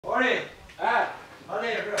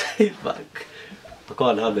He's back. I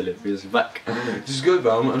can't handle it, he's back. Just go,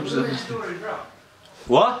 bro. I'm just.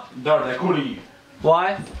 What? Dad, they're calling you.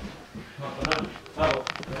 Why?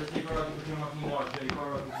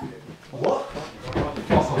 What?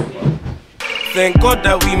 Thank God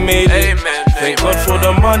that we made it. Amen. Thank God for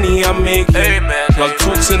the money I'm making. Amen. Plug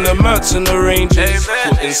talks in the Mercs and the Rangers.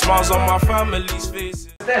 Putting smiles on my family's faces.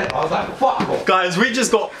 I was like, fuck off. Guys, we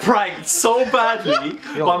just got pranked so badly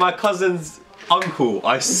by my cousin's uncle.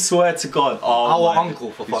 I swear to God. Oh, our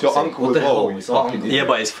uncle, for fuck's Your sake. uncle What as the hell? well. It's our uncle. yeah,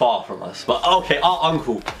 but it's far from us. But okay, our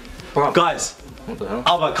uncle. Bro. Guys, What the hell?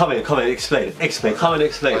 Albert, come in, explain, come and Oh,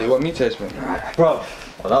 explain. you want me to explain? Bro,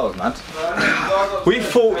 Oh, that was mad. we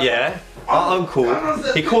thought, yeah, our uncle,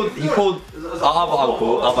 he called our other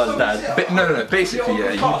uncle, Albert's dad. No. Basically,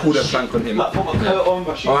 yeah, you pulled a plank on him.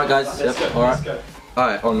 Alright, guys. Yep, alright.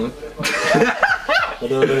 Alright, on. I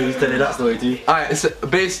don't know who's telling that story to you. Alright, so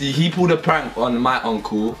basically, he pulled a prank on my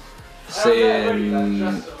uncle,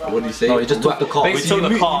 saying, what did he say? No, he just took the car. Basically, We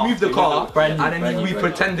took the car. He moved the car, brand new, and then brand we new.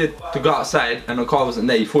 pretended to go outside, and the car wasn't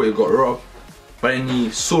there. He thought he got robbed, but then he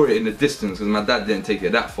saw it in the distance because my dad didn't take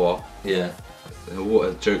it that far. Yeah, What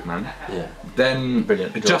a joke, man. yeah. Then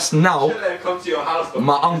Brilliant joke. just now,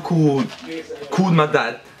 my uncle called my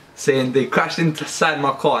dad, saying they crashed inside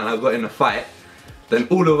my car and I got in a fight. Then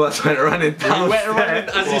all of us went running down. We went running,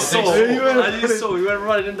 as you saw, we went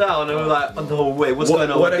running down and we were like, oh no, wait, what's going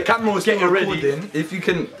on? Well, the camera was still Getting ready. recording. If you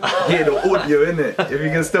can hear the audio, innit? If you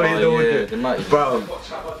can still hear the audio. they might. Bro.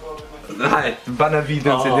 Nej, bara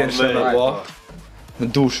videon till din källa bra.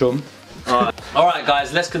 Duschum. Alright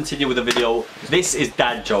guys, let's continue with the video. This is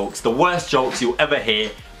dad jokes, the worst jokes you'll ever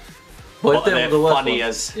hear. But they're the worst funny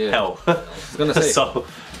ones. as Yeah. hell. I was gonna say. So,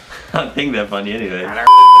 I think they're funny anyway.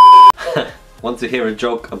 Want to hear a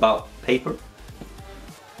joke about paper?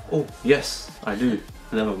 Oh, yes, I do.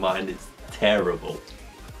 Never mind, it's terrible.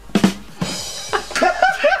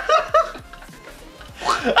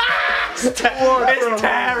 It's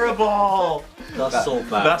terrible! That's so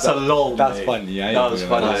bad. That's a lull, That's mate. funny, yeah. That was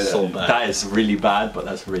funny. That's so bad. That is really bad, but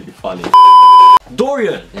that's really funny.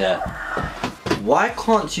 Dorian, Yeah. why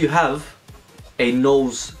can't you have a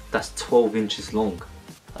nose that's 12 inches long?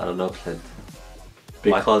 I don't know, Clint.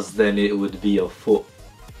 Because then it would be a foot.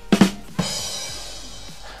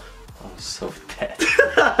 I'm so dead.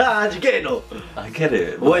 How'd you get it though? I get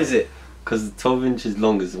it. What is it? Because 12 inches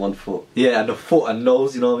long is 1 foot. Yeah, and a foot and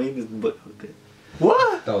nose, you know what I mean? But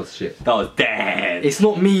What? That was shit. That was dead. it's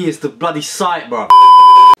not me, it's the bloody site, bro.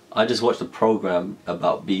 I just watched a program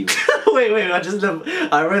about beavers. wait,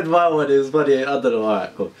 I read my one, it was funny, I don't know,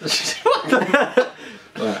 alright, cool.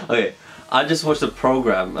 Okay, I just watched a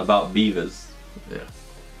program about beavers. Yeah.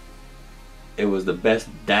 It was the best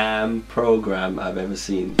damn program I've ever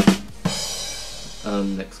seen.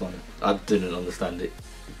 Next one. I didn't understand it.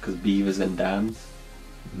 Because beavers and dams.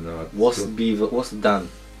 No. What's the beaver? What's the dam?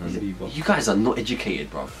 You guys are not educated,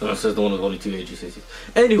 bro. That says the one with only 2 ages.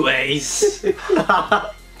 Anyways.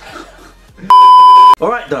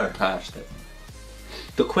 Alright though. Hashed it.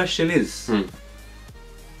 The question is, Hmm.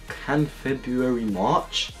 can February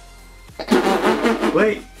March?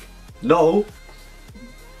 Wait, no.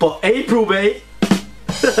 But April, mate.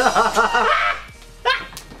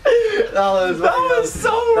 That was so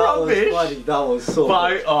That rubbish. was funny. That was so.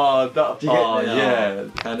 But Did you get it?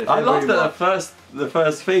 yeah. And I laughed February, at the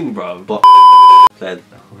first thing, bro. But Said,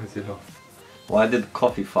 why did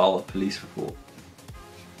coffee file a police report?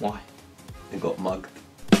 why? It got mugged.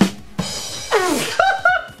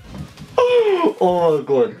 Oh my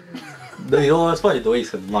god. No, you know what's funny? The way he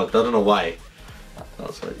said mugged. I don't know why. That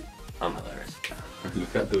was funny. I'm hilarious.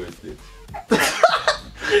 Look at those, dude.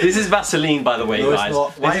 This is Vaseline, by the way, No, it's guys.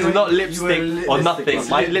 not. Why This you is not were- you lipstick were or lipstick nothing. gloss.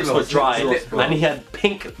 My Lip lips were gloss, dry, lip gloss, and he had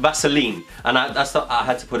pink Vaseline, and I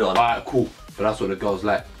had to put it on. Alright, cool. But that's what the girls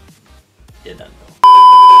like. Yeah, done.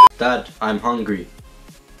 Dad, I'm hungry.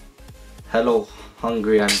 Hello,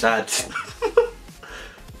 hungry, I'm dad.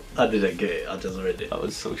 I didn't get it, I just read it. That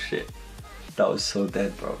was so shit. That was so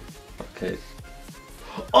dead, bro. Okay.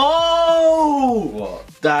 Oh!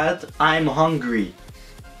 What? Dad, I'm hungry.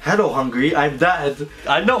 Hello, hungry, I'm dad.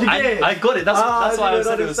 I know. You get it? I got it. That's why I didn't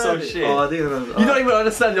said it was so understand shit. Oh, I didn't understand. You don't even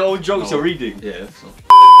understand the old jokes No. you're reading. Yeah. So.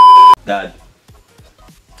 Dad,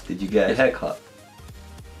 did you get a haircut?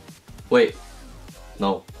 Wait.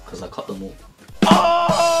 No, because I cut them all.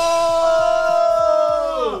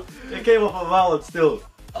 Oh! It came off of my one still.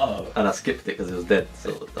 Oh. And I skipped it because it was dead.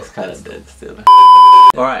 So That's that's kind of dead still.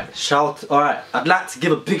 Alright, alright, I'd like to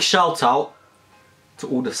give a big shout out to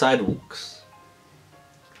all the sidewalks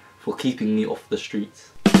for keeping me off the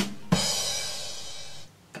streets.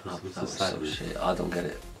 That was so shit. I don't get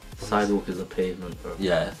it. Sidewalk is a pavement, bro.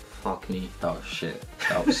 Yeah, Fuck me. that was shit.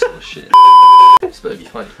 That was so shit. This better be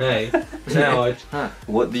funny. Hey, now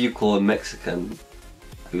What do you call a Mexican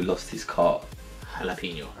who lost his car?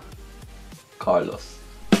 Jalapeno. Carlos.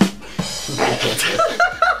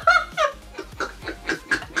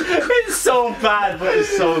 It's so bad, but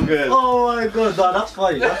it's so good. Oh my god, nah, that's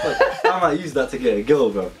funny. That's funny. I might use that to get a girl,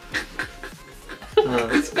 bro.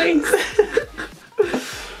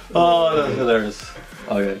 Oh, that's hilarious.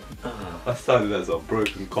 Okay. I started as a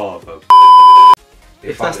broken car, bro.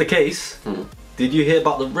 If that's the case, did you hear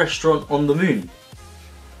about the restaurant on the moon?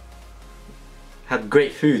 Had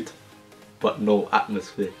great food, but no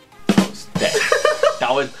atmosphere. That was dead.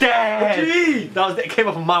 That was dead. Gee! That came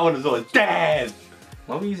off of my one as well. Dead.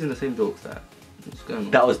 Why are we using the same jokes there? What's going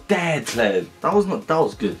on? That was dead, Tled. That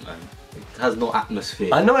was good, man. It has no atmosphere.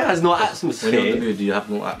 I know it has no When you're on the atmosphere. moon, do you have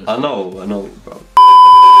no atmosphere? I know, bro.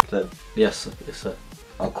 Tled, Yes, sir. Yes, sir.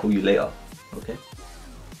 I'll call you later. Okay.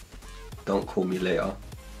 Don't call me later.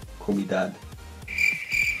 Call me dad.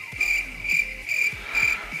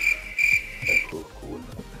 Cool.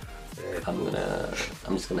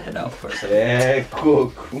 I'm just gonna head out first. Yeah,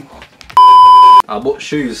 cool. I bought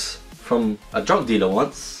shoes from a drug dealer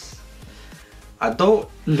once. I don't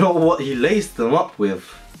know what he laced them up with,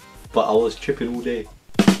 but I was tripping all day.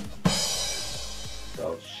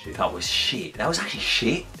 Oh shit. That was shit. That was actually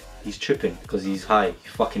shit. He's tripping because he's high. You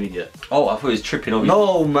fucking idiot. Oh, I thought he was tripping over.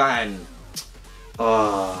 No, man.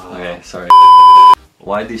 Ah. Okay, sorry.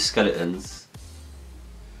 Why do skeletons...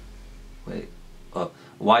 Wait.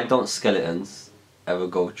 Why don't skeletons ever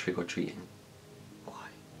go trick-or-treating? Why?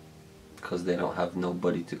 Because they don't have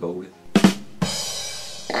nobody to go with.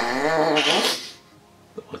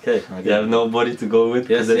 Okay. I They get have it. nobody to go with? 'cause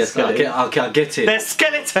Yes, they're yes. Okay, skeletons. okay, I get it. They're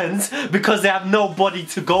skeletons because they have nobody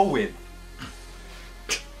to go with.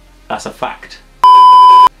 That's a fact.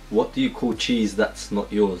 What do you call cheese that's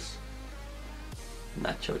not yours?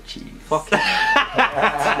 Nacho cheese. Fuck it.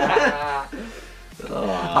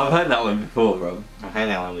 I've heard that one before, bro. Okay,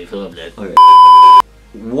 now we feel blood. Okay.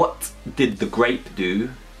 What did the grape do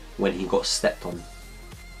when he got stepped on?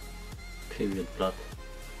 Period blood.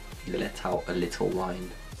 He let out a little wine.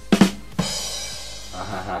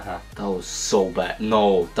 That was so bad.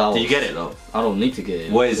 No, that was... Do you get it though? I don't need to get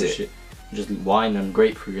it. What is Bullshit. it? Just wine and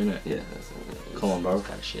grapefruit, innit? Yeah. Come on, bro.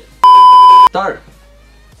 Kind of shit. Dar.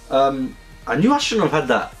 I knew I shouldn't have had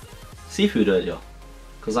that seafood earlier.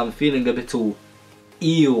 Because I'm feeling a bit all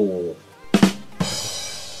eel.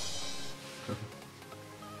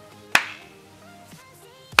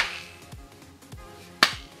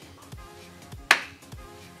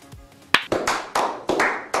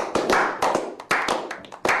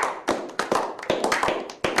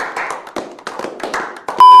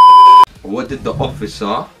 What did the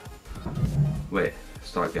officer... Wait,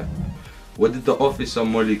 start again. What did the officer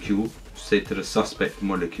molecule say to the suspect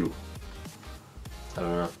molecule? I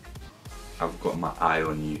don't know. I've got my eye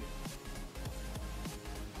on you.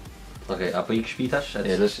 Okej, a pojutrze witasz?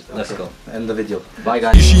 Yeah, Let's go. End the video. Bye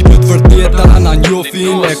guys. Skipet 41 där han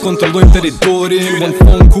anjofin. Kontroll inte det dårin. One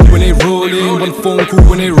phone cool when they rolling. One phone cool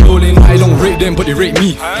when they rolling. I don't rate them but they rate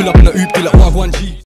me. Pull up in the up till I want 1G.